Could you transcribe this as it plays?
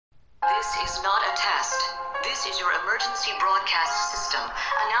This is not a test. This is your emergency broadcast system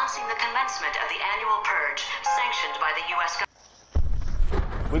announcing the commencement of the annual purge sanctioned by the U.S.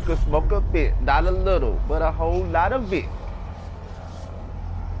 government. We could smoke a bit, not a little, but a whole lot of it.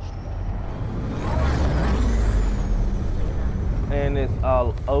 And it's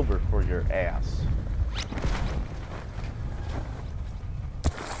all over for your ass.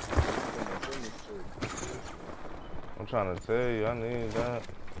 I'm trying to tell you, I need that.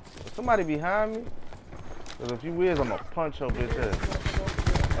 Somebody behind me? Cause if you is, I'm gonna punch your bitch ass.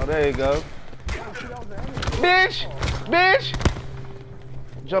 Oh, there you go. Bitch! Bitch!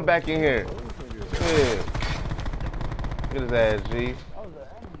 Jump back in here. Yeah. Get his ass, G.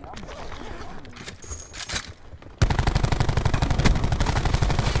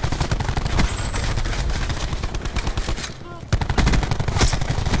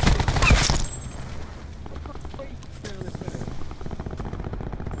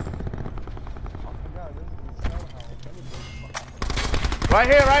 Right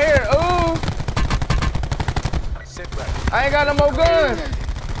here, ooh! I ain't got no more guns.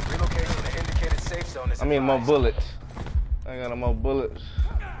 I mean, more bullets. I ain't got no more bullets.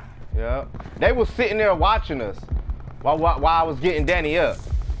 Yeah. They was sitting there watching us while I was getting Danny up.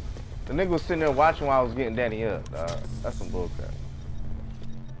 The nigga was sitting there watching while I was getting Danny up. That's some bullcrap.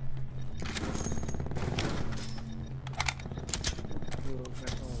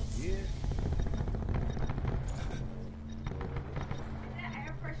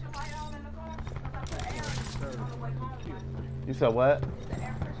 You said what?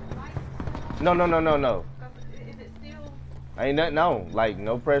 No. Is it still? Ain't nothing, no. Like,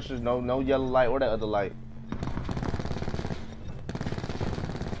 no pressure, no yellow light or that other light.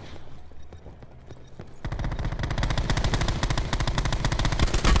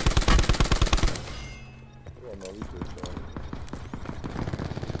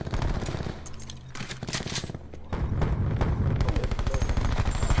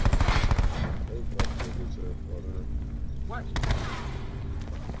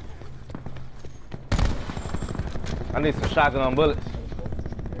 I need some shotgun bullets.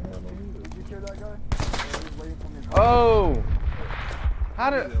 Oh! How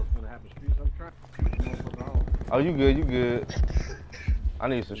did... Oh, you good. I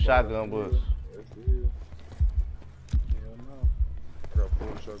need some shotgun bullets.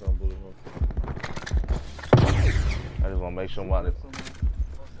 I just want to make sure I'm out there.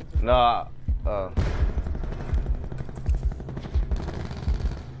 Nah,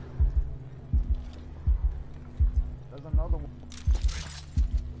 There's another one.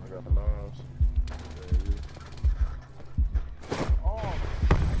 I got the knives. Oh,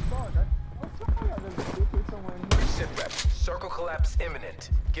 fuck. Sit rep. Circle collapse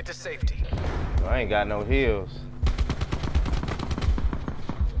imminent. Get to safety. I ain't got no heals.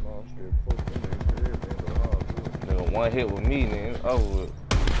 Nigga, one hit with me, then it's over with.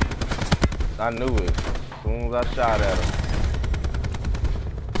 I knew it as soon as I shot at him.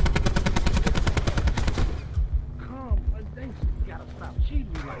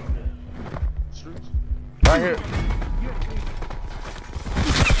 Right here.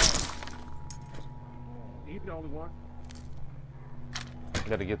 He's the only one.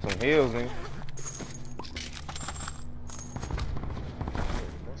 Gotta get some heals in.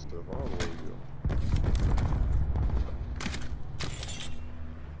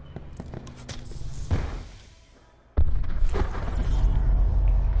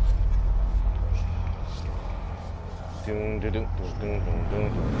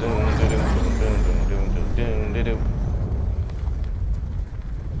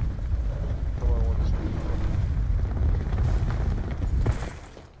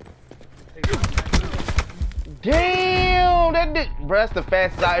 Damn, that dick, bruh, that's the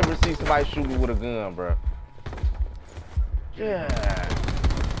fastest I ever see somebody shoot me with a gun, bruh. Yeah.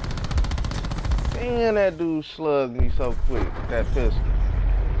 Damn, that dude slugged me so quick with that pistol.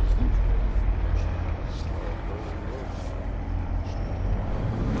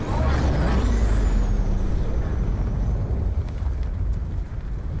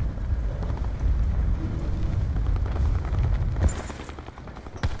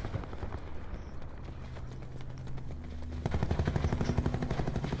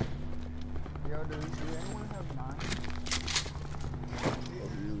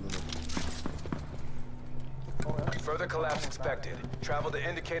 Further collapse expected. Travel to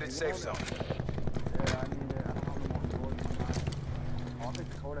indicated safe zone. Yeah, I need it. I don't know more bullets. I'll take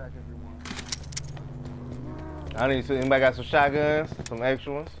the Kodak if you want. I need to. Anybody got some shotguns? Some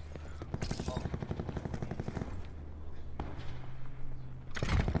extra ones?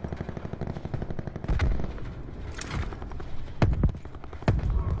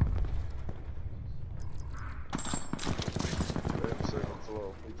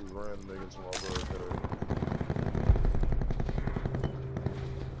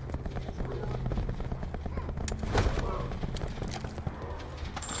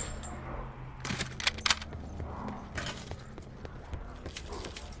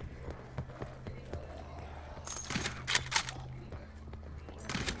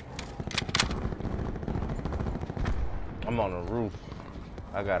 I'm on the roof.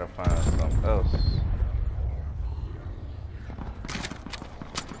 I gotta find something else.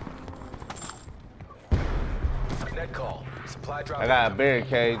 Net call. Supply drop. I got a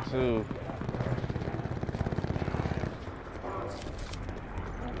barricade too.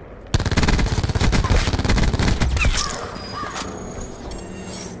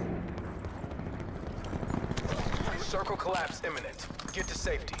 Circle collapse imminent. Get to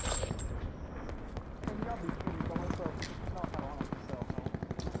safety.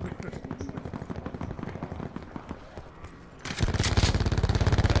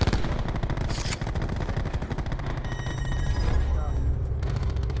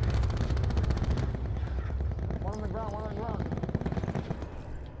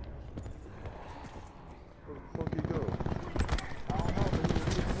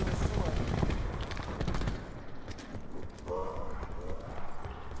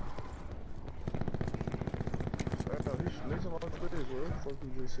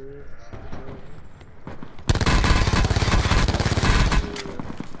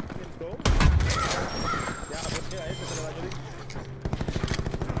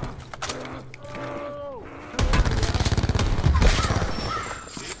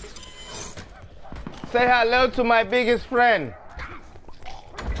 Say hello to my biggest friend.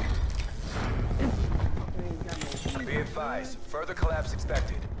 Be advised. Further collapse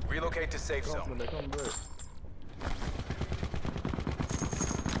expected. Relocate to safe zone.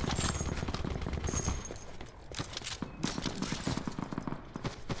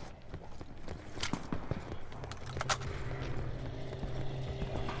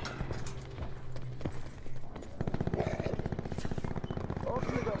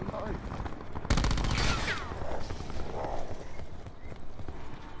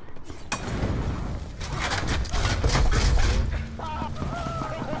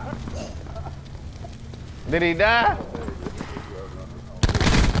 Did he die?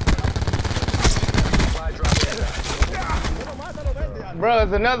 Bro,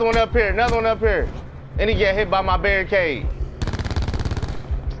 there's another one up here, And he get hit by my barricade.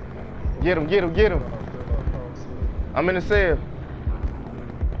 Get him, get him, get him. I'm in the cell.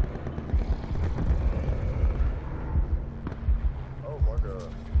 Oh my God.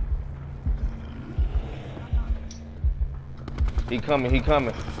 He coming, he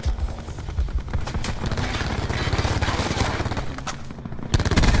coming.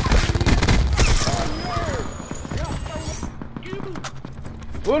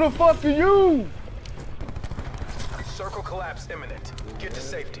 Who the fuck are you? Circle collapse imminent. Get to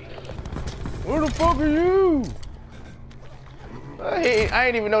safety. Who the fuck are you? I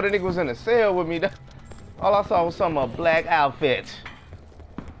ain't even know the nigga was in a cell with me. All I saw was some black outfit.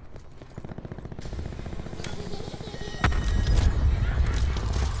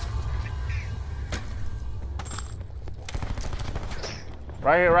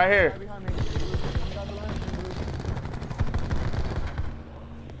 Right here, right here.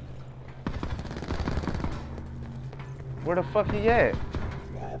 Where the fuck he at?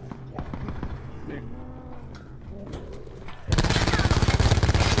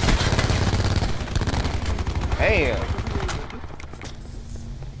 Damn.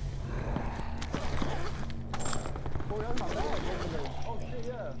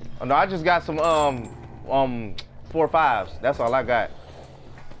 Oh no, I just got some 4.5s. That's all I got.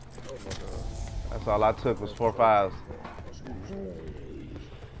 That's all I took was 4.5s.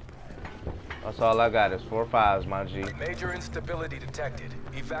 That's all I got is 4.5s, my G. Major instability detected.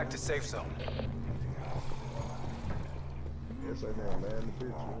 Evac to safe zone. Yes, I know, man. The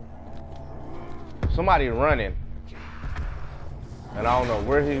bitch, Somebody running. And I don't know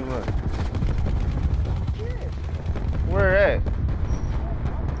where he went. Where at?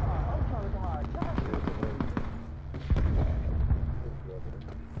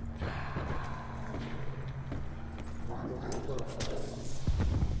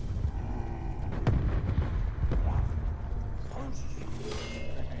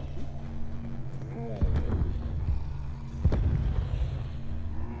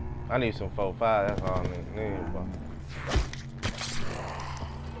 I need some 4.5, that's all I need, bro.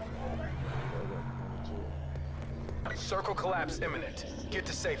 Circle collapse imminent. Get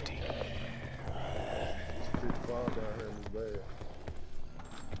to safety.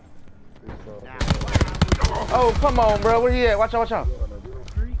 Oh, come on, bro. Where you at? Watch out, watch out.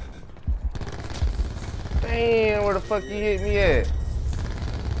 Damn, where the fuck you hit me at?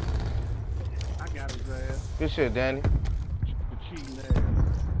 I got his ass. Good shit, Danny. The cheating ass.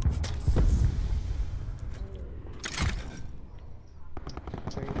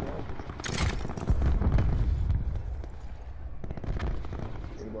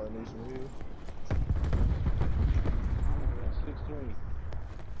 Anybody need some heals? 16.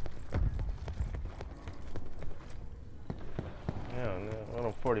 Yeah, no, I'm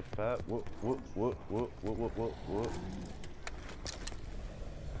on 45. Whoop, whoop, whoop, whoop, whoop, whoop, whoop, whoop.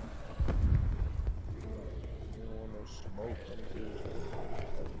 You don't want no smoke.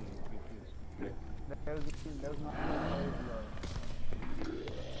 There's my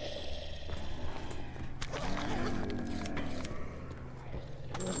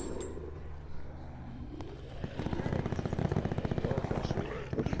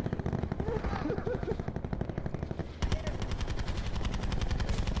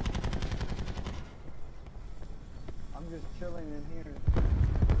I'm just chilling in here.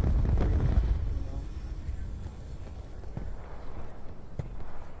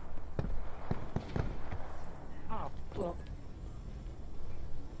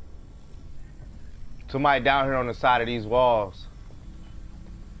 Somebody down here on the side of these walls.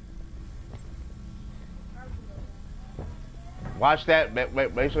 Watch that.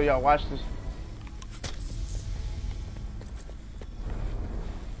 Make sure y'all watch this.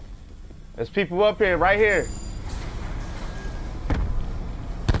 There's people up here, right here.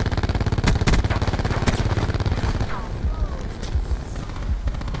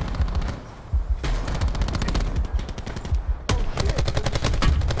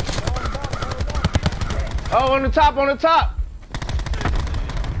 Oh, on the top, on the top.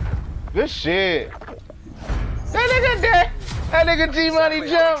 Good shit. That nigga there. That nigga G Money Exactly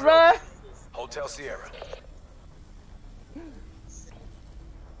jump, how right? Hotel Sierra.